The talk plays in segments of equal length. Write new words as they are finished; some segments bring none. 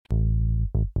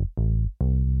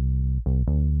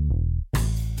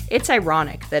It's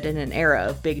ironic that in an era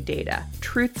of big data,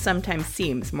 truth sometimes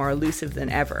seems more elusive than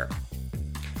ever.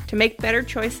 To make better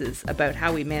choices about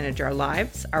how we manage our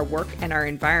lives, our work, and our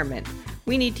environment,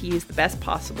 we need to use the best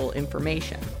possible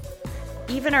information.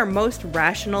 Even our most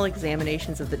rational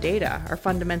examinations of the data are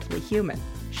fundamentally human,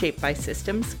 shaped by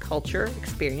systems, culture,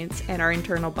 experience, and our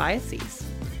internal biases.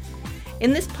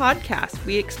 In this podcast,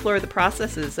 we explore the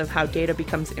processes of how data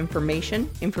becomes information,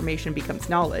 information becomes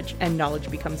knowledge, and knowledge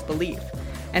becomes belief,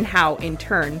 and how, in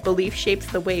turn, belief shapes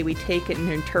the way we take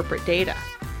and interpret data.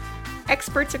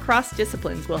 Experts across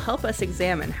disciplines will help us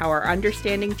examine how our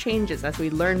understanding changes as we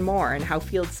learn more and how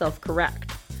fields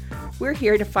self-correct. We're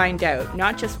here to find out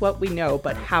not just what we know,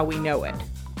 but how we know it.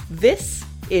 This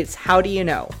is How Do You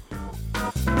Know?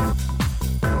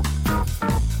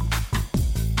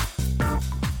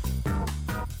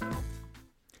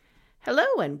 Hello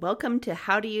and welcome to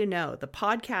How Do You Know, the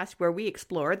podcast where we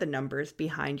explore the numbers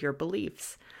behind your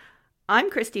beliefs. I'm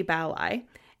Christy Balai,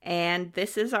 and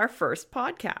this is our first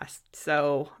podcast.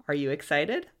 So are you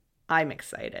excited? I'm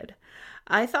excited.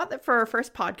 I thought that for our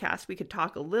first podcast, we could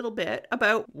talk a little bit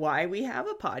about why we have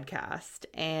a podcast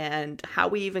and how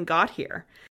we even got here.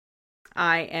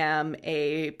 I am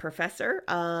a professor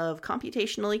of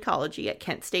computational ecology at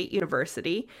Kent State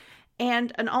University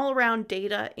and an all-around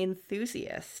data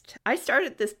enthusiast. I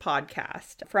started this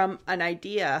podcast from an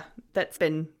idea that's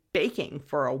been baking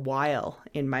for a while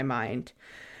in my mind.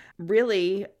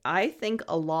 Really, I think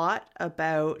a lot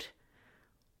about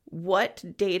what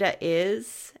data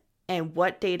is and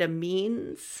what data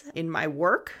means in my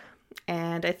work.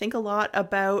 And I think a lot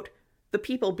about the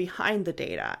people behind the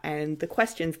data and the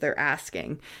questions they're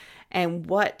asking and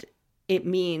what it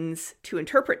means to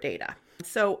interpret data.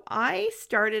 So I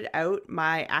started out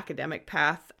my academic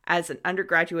path as an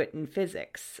undergraduate in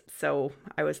physics. So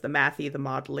I was the mathy, the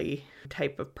modelly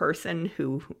type of person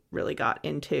who really got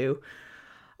into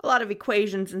a lot of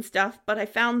equations and stuff, but I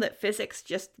found that physics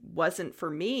just wasn't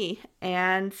for me.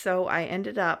 And so I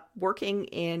ended up working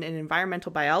in an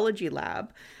environmental biology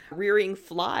lab, rearing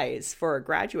flies for a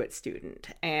graduate student,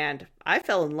 and I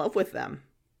fell in love with them.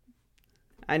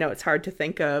 I know it's hard to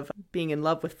think of being in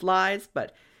love with flies,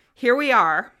 but here we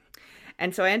are.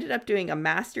 And so I ended up doing a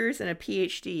master's and a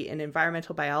PhD in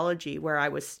environmental biology, where I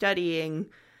was studying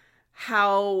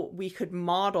how we could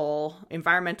model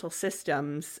environmental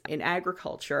systems in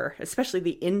agriculture, especially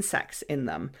the insects in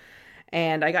them.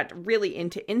 And I got really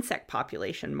into insect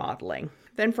population modeling.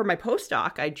 Then for my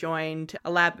postdoc, I joined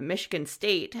a lab at Michigan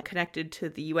State connected to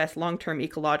the U.S. Long-Term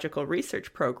Ecological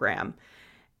Research Program.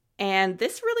 And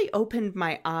this really opened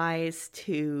my eyes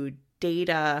to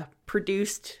data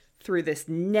produced through this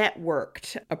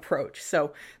networked approach.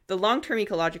 So the Long-Term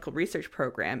Ecological Research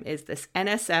Program is this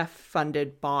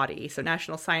NSF-funded body, so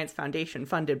National Science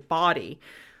Foundation-funded body,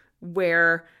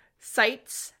 where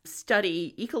sites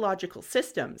study ecological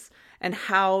systems and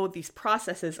how these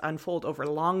processes unfold over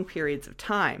long periods of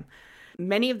time.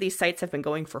 Many of these sites have been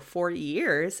going for 40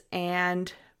 years,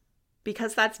 and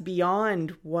because that's beyond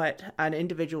what an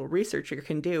individual researcher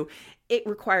can do, it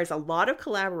requires a lot of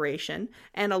collaboration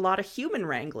and a lot of human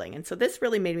wrangling. And so this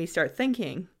really made me start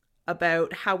thinking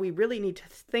about how we really need to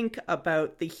think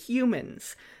about the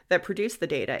humans that produce the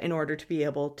data in order to be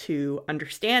able to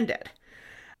understand it.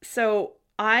 So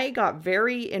I got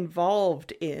very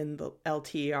involved in the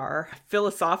LTR.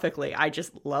 Philosophically, I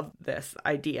just love this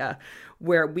idea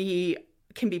where we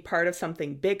can be part of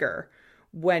something bigger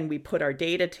when we put our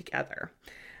data together.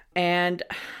 And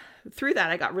through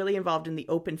that, I got really involved in the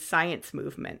open science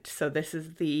movement. So this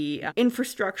is the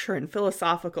infrastructure and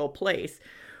philosophical place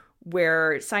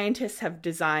where scientists have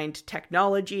designed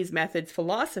technologies, methods,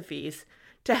 philosophies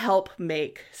to help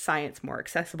make science more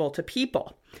accessible to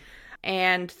people.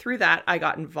 And through that, I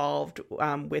got involved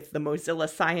with the Mozilla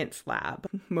Science Lab.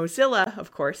 Mozilla,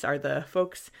 of course, are the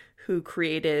folks who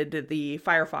created the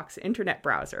Firefox internet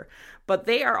browser, but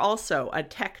they are also a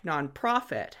tech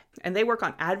nonprofit, and they work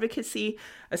on advocacy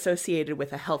associated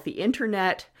with a healthy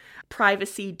internet,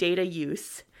 privacy, data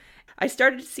use. I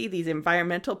started to see these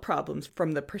environmental problems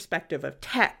from the perspective of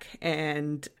tech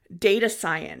and data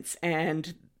science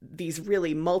and these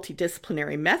really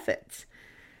multidisciplinary methods.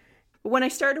 When I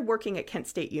started working at Kent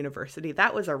State University,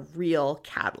 that was a real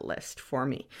catalyst for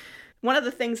me. One of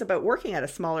the things about working at a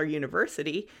smaller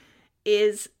university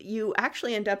is you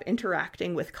actually end up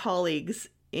interacting with colleagues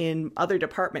in other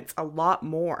departments a lot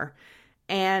more.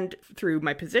 And through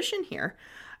my position here,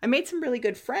 I made some really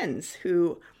good friends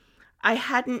who I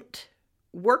hadn't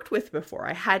worked with before.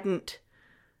 I hadn't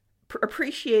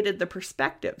appreciated the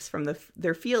perspectives from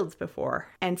their fields before.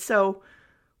 And so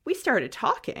we started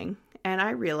talking, and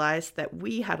I realized that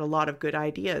we had a lot of good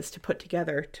ideas to put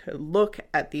together to look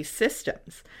at these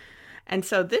systems. And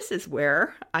so this is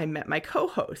where I met my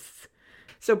co-hosts.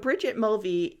 So Bridget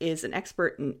Mulvey is an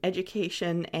expert in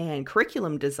education and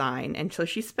curriculum design, and so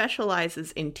she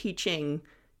specializes in teaching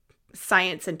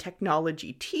science and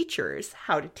technology teachers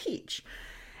how to teach.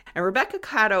 And Rebecca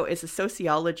Catto is a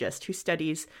sociologist who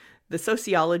studies the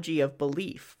sociology of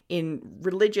belief in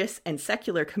religious and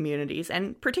secular communities,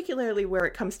 and particularly where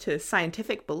it comes to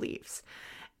scientific beliefs.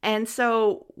 And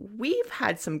so we've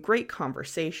had some great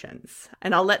conversations,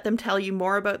 and I'll let them tell you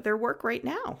more about their work right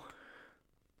now.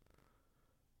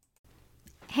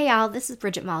 Hey y'all, this is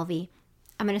Bridget Mulvey.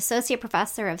 I'm an associate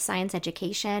professor of science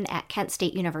education at Kent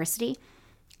State University,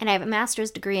 and I have a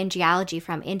master's degree in geology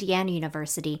from Indiana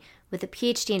University with a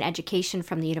PhD in education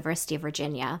from the University of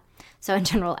Virginia. So in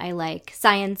general, I like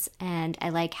science and I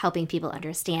like helping people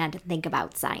understand and think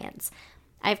about science.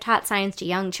 I've taught science to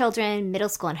young children, middle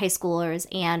school and high schoolers,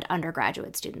 and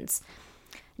undergraduate students.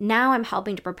 Now I'm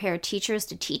helping to prepare teachers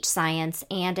to teach science,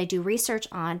 and I do research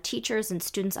on teachers and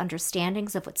students'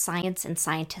 understandings of what science and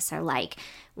scientists are like.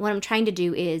 What I'm trying to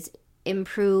do is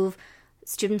improve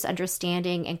students'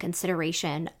 understanding and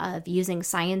consideration of using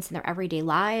science in their everyday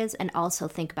lives and also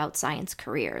think about science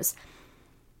careers.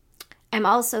 I'm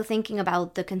also thinking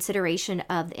about the consideration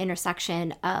of the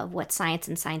intersection of what science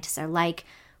and scientists are like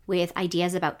with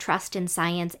ideas about trust in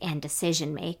science and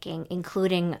decision-making,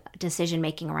 including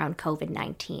decision-making around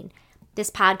COVID-19. This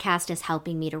podcast is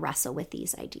helping me to wrestle with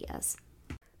these ideas.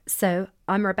 So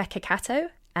I'm Rebecca Catto,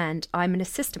 and I'm an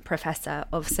assistant professor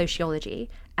of sociology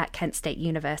at Kent State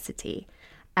University.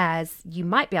 As you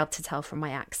might be able to tell from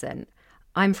my accent,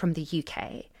 I'm from the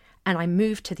UK, and I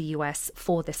moved to the US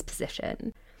for this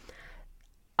position.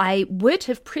 I would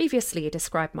have previously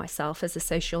described myself as a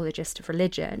sociologist of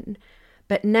religion,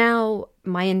 but now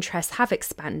my interests have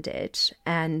expanded,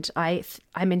 and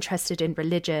I'm interested in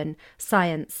religion,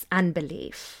 science, and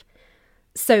belief.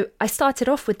 So I started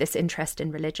off with this interest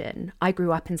in religion. I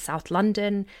grew up in South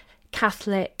London,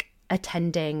 Catholic,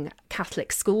 attending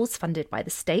Catholic schools funded by the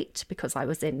state because I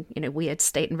was in, weird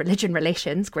state and religion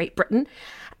relations, Great Britain.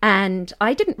 And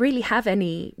I didn't really have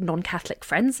any non-Catholic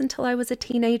friends until I was a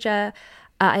teenager.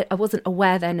 I wasn't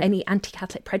aware then any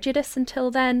anti-Catholic prejudice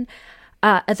until then.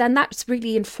 Then that's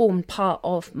really informed part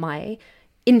of my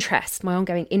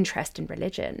ongoing interest in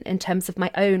religion in terms of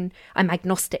my own. I'm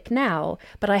agnostic now,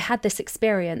 but I had this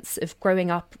experience of growing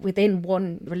up within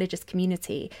one religious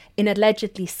community in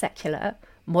allegedly secular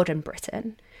modern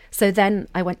Britain. So then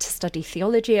I went to study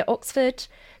theology at Oxford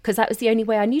because that was the only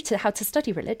way I knew how to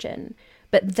study religion.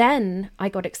 But then I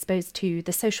got exposed to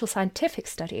the social scientific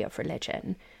study of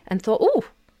religion and thought, oh,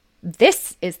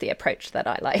 this is the approach that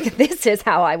I like. This is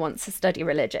how I want to study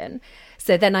religion.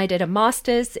 So then I did a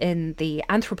master's in the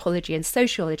anthropology and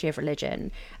sociology of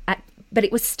religion, but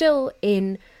it was still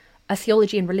in a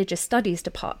theology and religious studies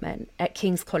department at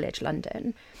King's College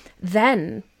London.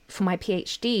 Then for my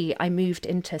PhD, I moved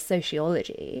into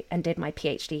sociology and did my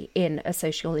PhD in a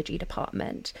sociology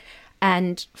department.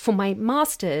 And for my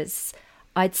master's,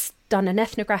 I'd done an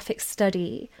ethnographic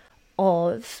study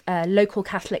of a local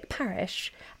Catholic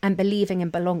parish and believing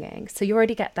and belonging. So you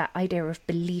already get that idea of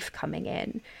belief coming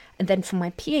in. And then for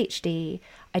my PhD,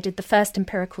 I did the first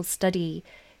empirical study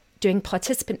doing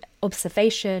participant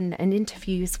observation and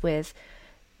interviews with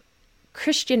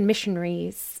Christian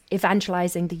missionaries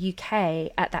evangelizing the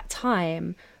UK at that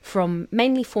time from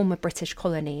mainly former British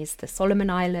colonies, the Solomon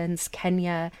Islands,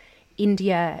 Kenya,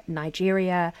 India,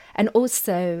 Nigeria, and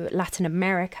also Latin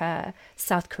America,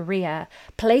 South Korea,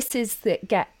 places that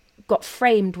got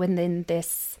framed within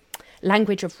this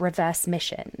language of reverse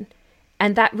mission.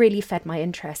 And that really fed my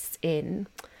interests in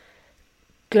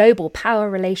global power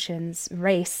relations,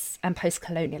 race, and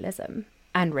post-colonialism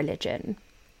and religion.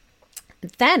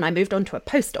 Then I moved on to a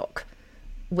postdoc,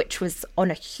 which was on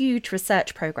a huge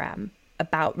research program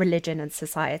about religion and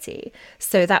society.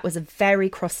 So that was very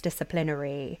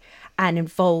cross-disciplinary and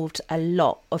involved a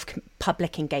lot of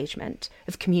public engagement,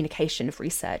 of communication of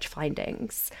research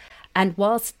findings. And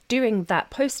whilst doing that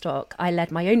postdoc, I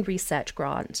led my own research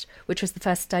grant, which was the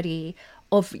first study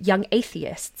of young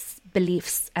atheists'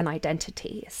 beliefs and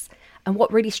identities. And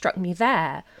what really struck me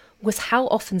there was how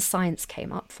often science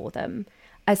came up for them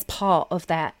as part of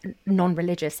their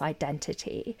non-religious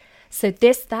identity. So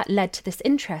that led to this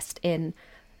interest in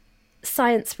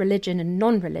science, religion, and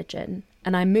non-religion.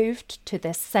 And I moved to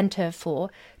this Centre for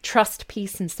Trust,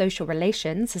 Peace and Social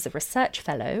Relations as a research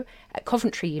fellow at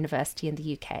Coventry University in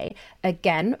the UK.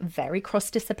 Again, very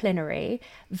cross-disciplinary,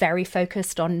 very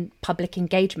focused on public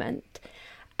engagement.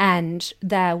 And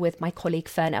there with my colleague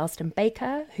Fern Elston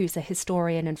Baker, who's a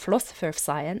historian and philosopher of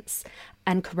science,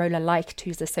 and Carola Leicht,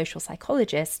 who's a social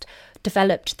psychologist,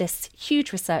 developed this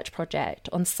huge research project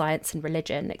on science and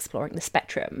religion, exploring the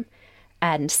spectrum.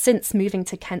 And since moving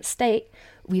to Kent State,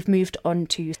 we've moved on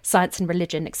to Science and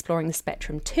Religion Exploring the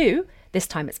Spectrum 2. This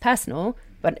time it's personal,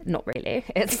 but not really.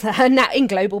 It's in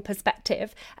global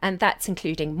perspective. And that's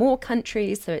including more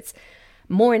countries, so it's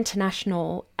more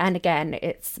international. And again,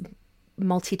 it's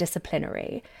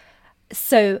multidisciplinary.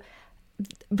 So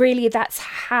really, that's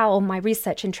how my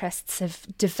research interests have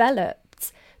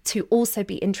developed to also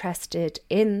be interested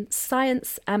in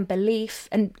science and belief,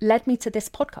 and led me to this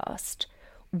podcast,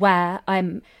 where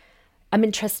I'm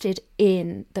interested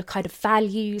in the kind of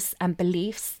values and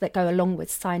beliefs that go along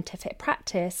with scientific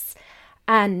practice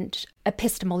and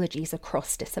epistemologies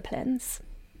across disciplines.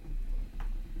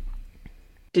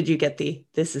 Did you get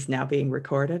this is now being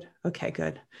recorded? Okay,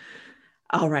 good.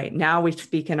 All right, now we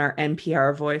speak in our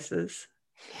NPR voices.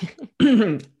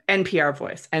 NPR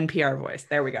voice.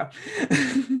 There we go.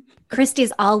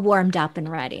 Christy's all warmed up and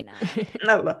ready now.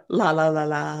 La la la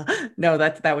la. No,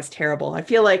 that was terrible. I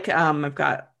feel like I've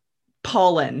got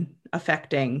pollen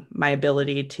affecting my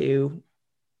ability to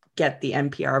get the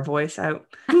NPR voice out.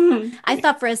 I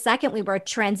thought for a second we were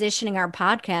transitioning our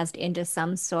podcast into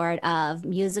some sort of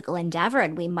musical endeavor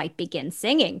and we might begin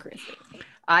singing, Christy.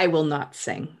 I will not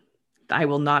sing. I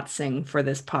will not sing for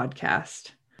this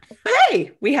podcast.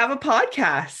 Hey, we have a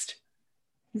podcast.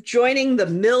 Joining the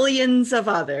millions of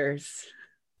others.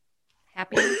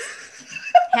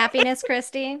 Happiness,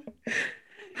 Christy.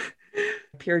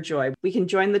 Pure joy. We can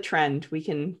join the trend. We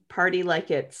can party like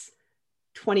it's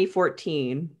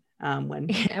 2014.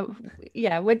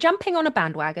 We're jumping on a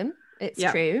bandwagon. It's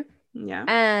true. Yeah.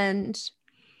 And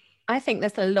I think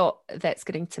there's a lot that's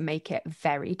going to make it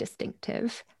very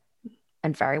distinctive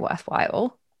and very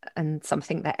worthwhile, and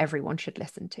something that everyone should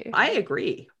listen to. I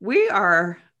agree. We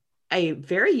are a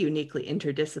very uniquely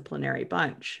interdisciplinary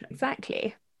bunch.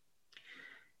 Exactly.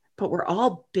 But we're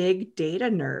all big data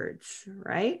nerds,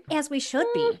 right? As we should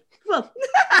be. Well,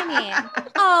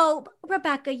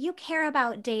 Rebecca, you care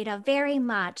about data very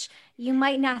much. You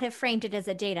might not have framed it as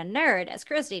a data nerd as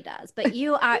Christy does, but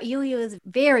you use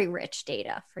very rich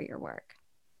data for your work.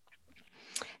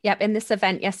 Yep, in this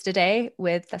event yesterday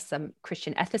with some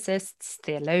Christian ethicists,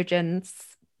 theologians,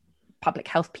 public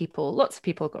health people, lots of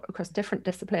people across different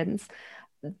disciplines.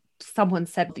 Someone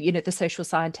said, the social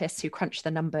scientists who crunch the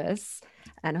numbers.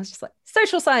 And I was just like,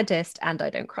 social scientist, and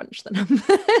I don't crunch the numbers.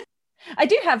 I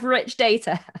do have rich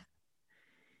data.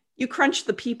 You crunch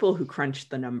the people who crunch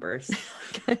the numbers.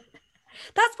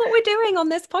 That's what we're doing on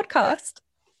this podcast.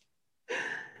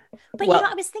 But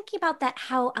I was thinking about that,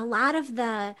 how a lot of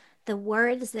the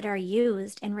words that are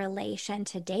used in relation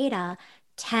to data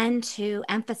tend to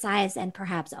emphasize and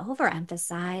perhaps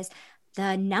overemphasize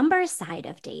the number side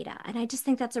of data. And I just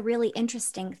think that's a really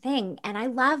interesting thing. And I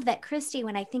love that, Christy,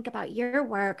 when I think about your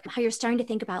work, how you're starting to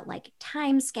think about like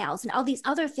time scales and all these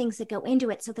other things that go into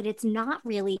it, so that it's not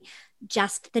really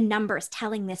just the numbers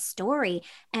telling this story.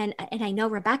 And I know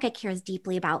Rebecca cares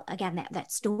deeply about, again,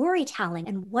 that storytelling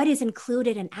and what is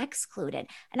included and excluded.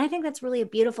 And I think that's really a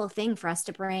beautiful thing for us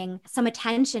to bring some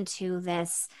attention to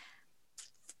this,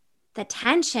 the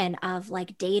tension of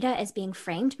like data as being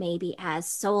framed maybe as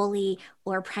solely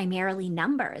or primarily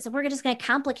numbers. And we're just going to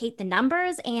complicate the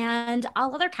numbers and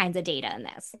all other kinds of data in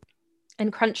this.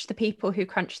 And crunch the people who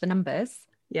crunch the numbers.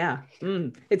 Yeah,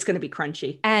 it's going to be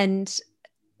crunchy. And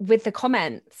with the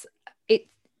comments,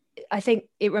 I think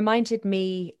it reminded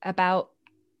me about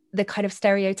the kind of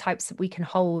stereotypes that we can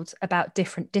hold about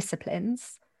different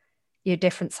disciplines,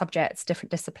 different subjects,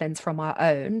 different disciplines from our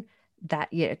own.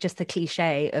 That just the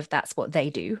cliche of that's what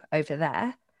they do over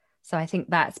there. So I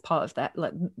think that's part of that.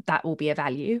 Like, that will be a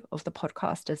value of the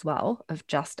podcast as well, of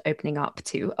just opening up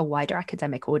to a wider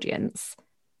academic audience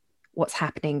what's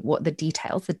happening, what the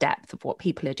details, the depth of what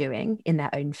people are doing in their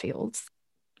own fields.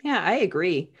 Yeah, I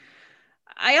agree.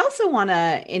 I also want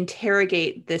to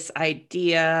interrogate this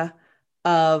idea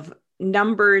of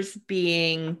numbers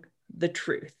being the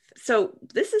truth. So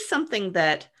this is something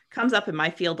that comes up in my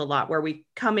field a lot, where we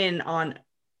come in on,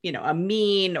 a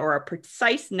mean or a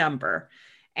precise number,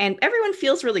 and everyone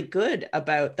feels really good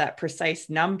about that precise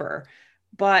number.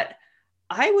 But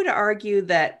I would argue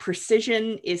that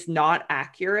precision is not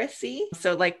accuracy.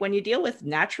 So like when you deal with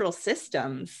natural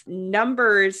systems,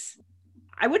 numbers,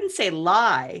 I wouldn't say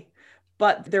lie,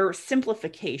 but they're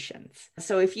simplifications.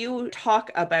 So if you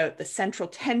talk about the central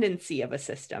tendency of a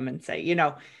system and say,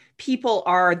 people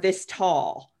are this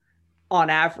tall on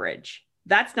average,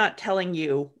 that's not telling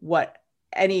you what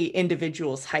any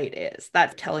individual's height is.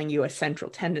 That's telling you a central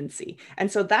tendency.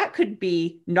 And so that could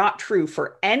be not true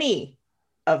for any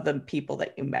of the people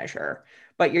that you measure,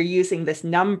 but you're using this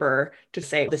number to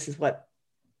say this is what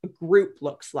a group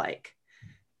looks like.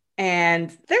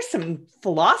 And there's some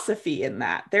philosophy in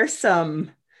that. There's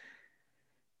some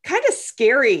kind of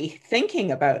scary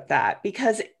thinking about that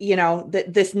because,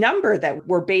 this number that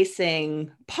we're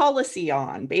basing policy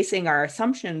on, basing our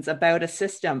assumptions about a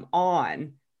system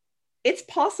on, it's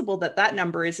possible that that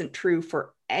number isn't true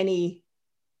for any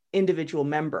individual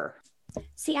member.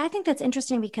 See, I think that's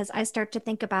interesting because I start to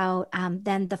think about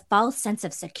then the false sense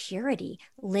of security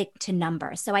linked to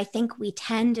numbers. So I think we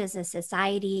tend as a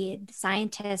society,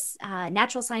 scientists,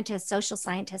 natural scientists, social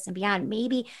scientists, and beyond,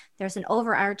 maybe there's an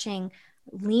overarching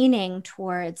leaning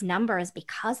towards numbers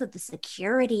because of the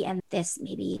security and this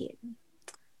maybe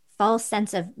false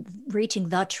sense of reaching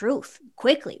the truth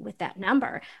quickly with that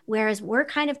number. Whereas we're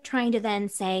kind of trying to then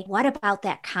say, what about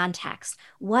that context?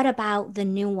 What about the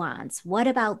nuance? What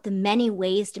about the many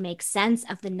ways to make sense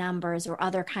of the numbers or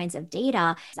other kinds of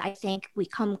data? I think we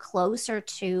come closer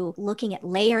to looking at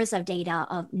layers of data,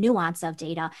 of nuance of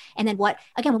data. And then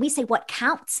when we say what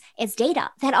counts as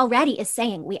data, that already is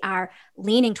saying we are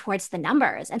leaning towards the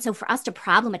numbers. And so for us to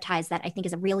problematize that, I think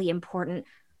is a really important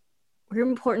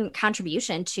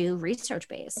contribution to research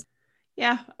base.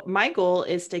 Yeah, my goal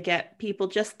is to get people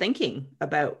just thinking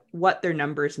about what their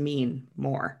numbers mean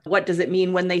more. What does it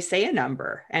mean when they say a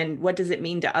number? And what does it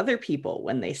mean to other people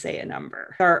when they say a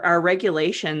number? Our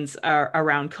regulations are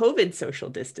around COVID social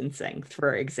distancing,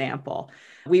 for example.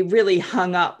 We really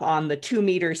hung up on the 2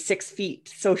 meters, 6 feet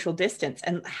social distance.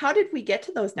 And how did we get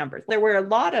to those numbers? There were a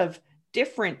lot of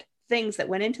different things that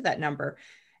went into that number.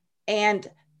 And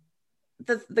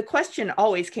the question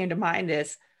always came to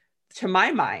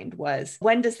my mind was,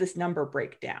 when does this number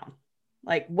break down?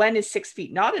 Like, when is 6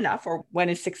 feet not enough, or when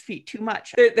is 6 feet too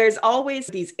much? There's always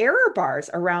these error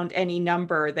bars around any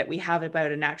number that we have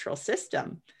about a natural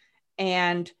system.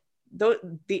 And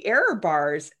the error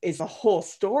bars is a whole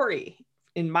story,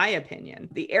 in my opinion.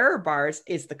 The error bars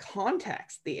is the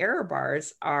context. The error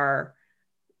bars are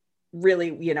really,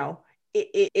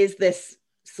 is this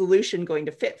solution going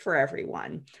to fit for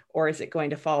everyone, or is it going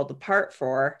to fall apart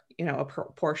for a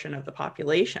portion of the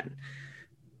population?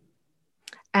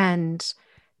 And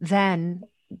then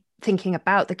thinking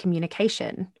about the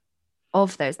communication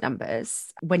of those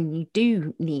numbers, when you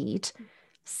do need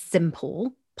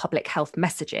simple public health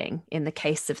messaging, in the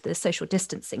case of the social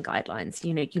distancing guidelines,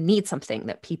 you need something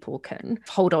that people can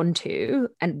hold on to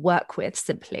and work with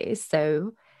simply.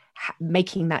 So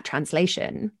making that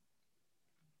translation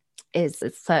is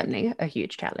certainly a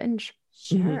huge challenge.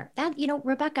 Sure. That,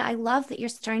 Rebecca, I love that you're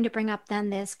starting to bring up then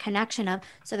this connection of,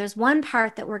 so there's one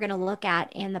part that we're going to look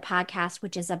at in the podcast,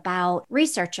 which is about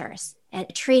researchers and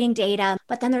treating data,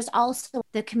 but then there's also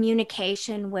the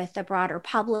communication with the broader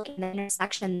public and the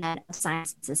intersection then of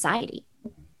science and society.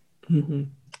 Mm-hmm.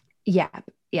 Yeah,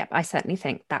 I certainly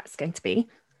think that's going to be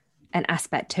an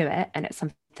aspect to it, and it's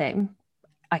something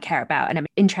I care about and I'm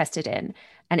interested in.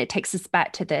 And it takes us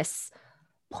back to this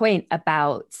point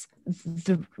about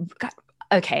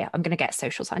I'm going to get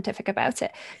social scientific about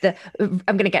it. I'm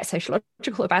going to get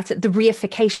sociological about it. The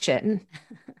reification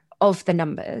of the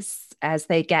numbers as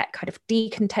they get kind of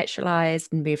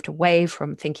decontextualized and moved away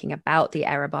from thinking about the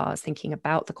error bars, thinking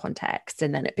about the context,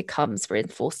 and then it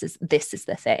reinforces this is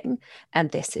the thing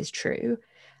and this is true.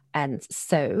 And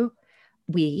so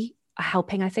we are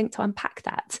helping, I think, to unpack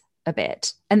that a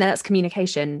bit. And then that's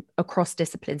communication across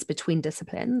disciplines, between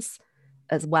disciplines,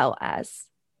 as well as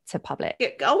to public.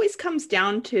 It always comes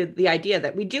down to the idea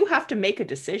that we do have to make a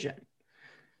decision.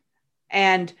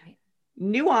 And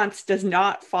nuance does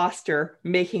not foster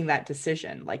making that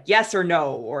decision, like yes or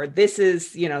no, or this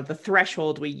is, the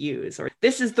threshold we use, or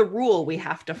this is the rule we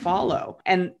have to follow.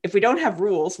 And if we don't have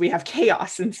rules, we have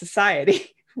chaos in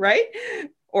society, right?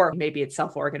 Or maybe it's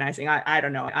self-organizing. I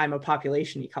don't know. I'm a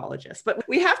population ecologist, but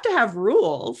we have to have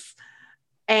rules,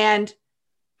 and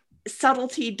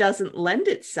subtlety doesn't lend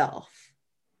itself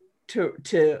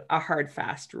to a hard,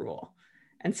 fast rule.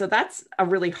 And so that's a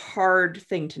really hard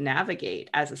thing to navigate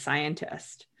as a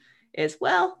scientist is,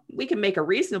 we can make a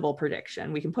reasonable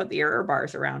prediction. We can put the error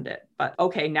bars around it, but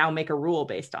okay, now make a rule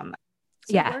based on that.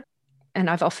 So yeah. And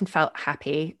I've often felt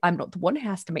happy I'm not the one who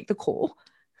has to make the call,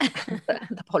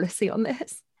 the policy on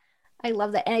this. I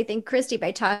love that. And I think, Christy,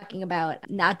 by talking about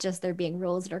not just there being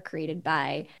rules that are created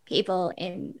by people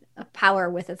in power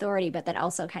with authority, but then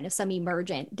also kind of some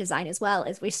emergent design as well,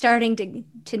 is we're starting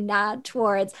to nod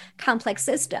towards complex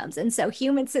systems. And so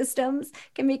human systems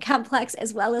can be complex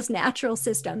as well as natural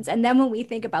systems. And then when we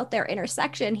think about their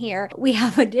intersection here, we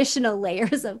have additional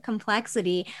layers of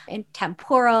complexity in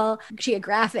temporal,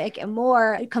 geographic, and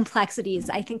more complexities.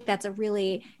 I think that's a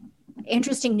really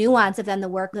interesting nuance of then the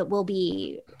work that we'll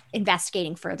be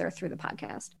investigating further through the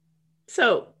podcast.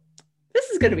 So this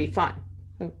is going to be fun.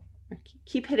 I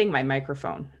keep hitting my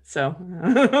microphone. So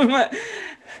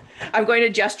I'm going to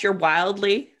gesture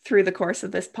wildly through the course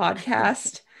of this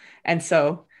podcast. And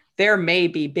so there may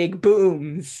be big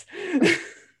booms.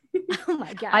 Oh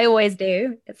my God. I always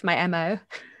do. It's my MO.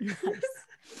 Nice.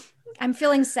 I'm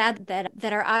feeling sad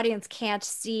that our audience can't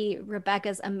see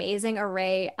Rebecca's amazing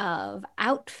array of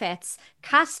outfits,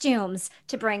 costumes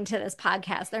to bring to this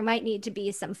podcast. There might need to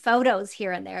be some photos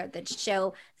here and there that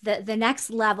show the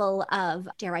next level of,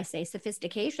 dare I say,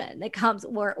 sophistication that comes,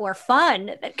 or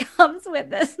fun that comes with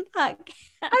this podcast.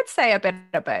 I'd say a bit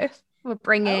of both. We're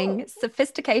bringing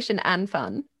sophistication and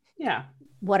fun. Yeah.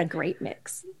 What a great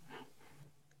mix.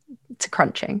 To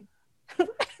crunching.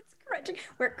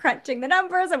 We're crunching the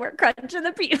numbers and we're crunching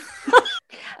the people.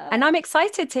 And I'm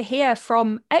excited to hear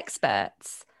from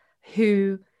experts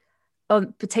who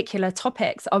on particular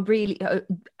topics are really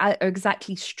are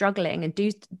exactly struggling and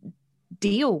do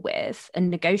deal with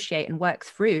and negotiate and work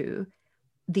through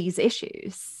these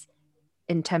issues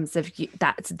in terms of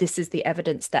that this is the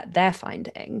evidence that they're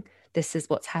finding, this is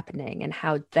what's happening, and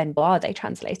how then are they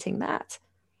translating that?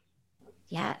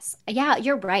 Yes. Yeah,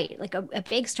 you're right. Like a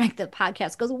big strength of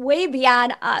podcast goes way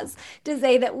beyond us to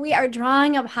say that we are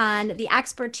drawing upon the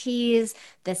expertise,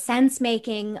 the sense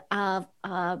making of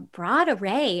a broad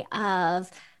array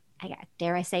of,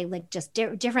 dare I say, like just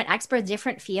different experts,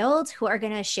 different fields who are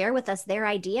going to share with us their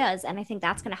ideas. And I think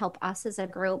that's going to help us as a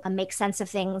group make sense of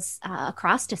things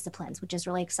across disciplines, which is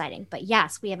really exciting. But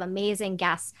yes, we have amazing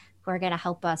guests who are going to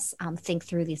help us think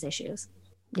through these issues.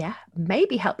 Yeah,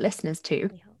 maybe help listeners too.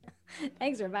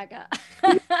 Thanks, Rebecca.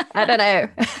 I don't know.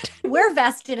 We're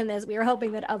vested in this. We were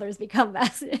hoping that others become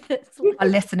vested. A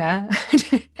listener.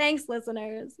 Thanks,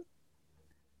 listeners.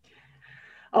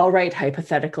 All right,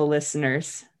 hypothetical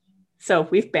listeners. So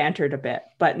we've bantered a bit,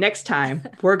 but next time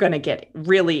we're going to get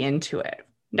really into it.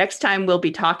 Next time we'll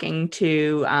be talking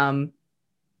to...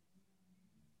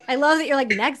 I love that you're like,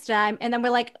 next time. And then we're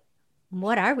like,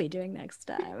 what are we doing next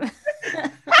time?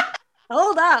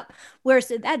 Hold up.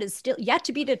 That is still yet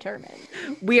to be determined.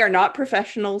 We are not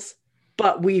professionals,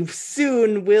 but we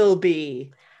soon will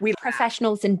be. We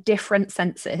professionals in different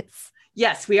senses.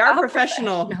 Yes, we are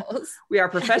professionals. We are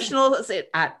professionals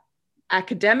at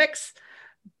academics,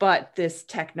 but this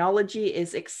technology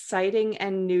is exciting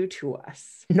and new to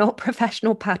us. Not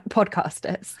professional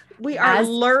podcasters. We are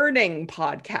learning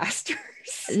podcasters.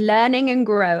 Learning and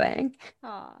growing.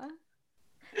 Aw.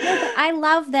 No, but I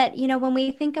love that, when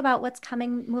we think about what's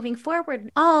coming moving forward,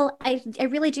 I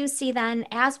really do see then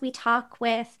as we talk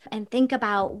with and think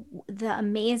about the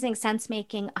amazing sense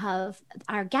making of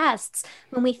our guests,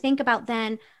 when we think about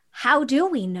then, how do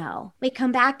we know? We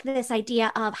come back to this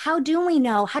idea of how do we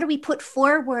know? How do we put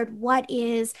forward what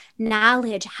is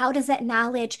knowledge? How does that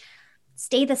knowledge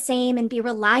stay the same and be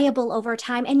reliable over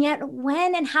time? And yet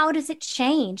when and how does it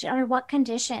change? Under what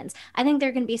conditions? I think there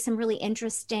are going to be some really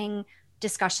interesting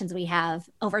discussions we have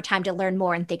over time to learn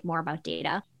more and think more about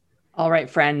data. All right,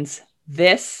 friends,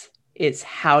 this is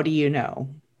How Do You Know?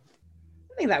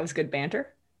 I think that was good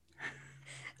banter.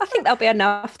 I think that'll be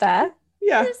enough there.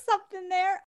 Yeah. There's something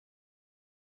there.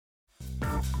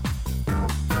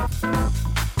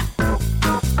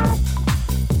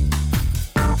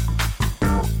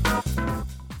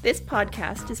 This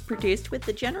podcast is produced with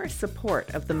the generous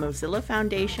support of the Mozilla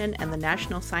Foundation and the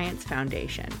National Science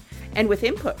Foundation, and with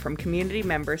input from community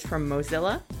members from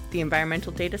Mozilla, the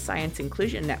Environmental Data Science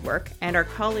Inclusion Network, and our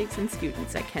colleagues and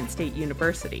students at Kent State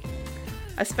University.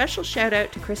 A special shout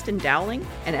out to Kristen Dowling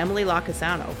and Emily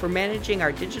Lacasano for managing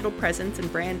our digital presence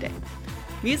and branding.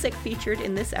 Music featured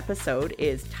in this episode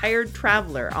is Tired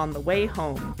Traveler on the Way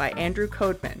Home by Andrew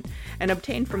Codeman and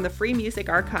obtained from the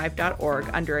freemusicarchive.org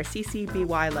under a CC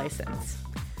BY license.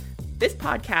 This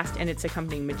podcast and its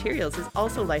accompanying materials is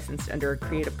also licensed under a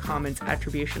Creative Commons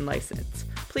Attribution license.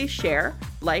 Please share,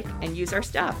 like, and use our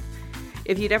stuff.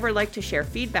 If you'd ever like to share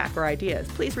feedback or ideas,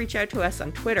 please reach out to us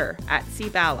on Twitter at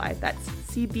CBAHLI, that's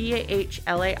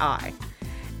CBAHLAI.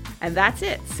 And that's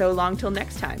it. So long till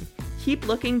next time. Keep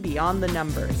looking beyond the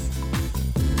numbers.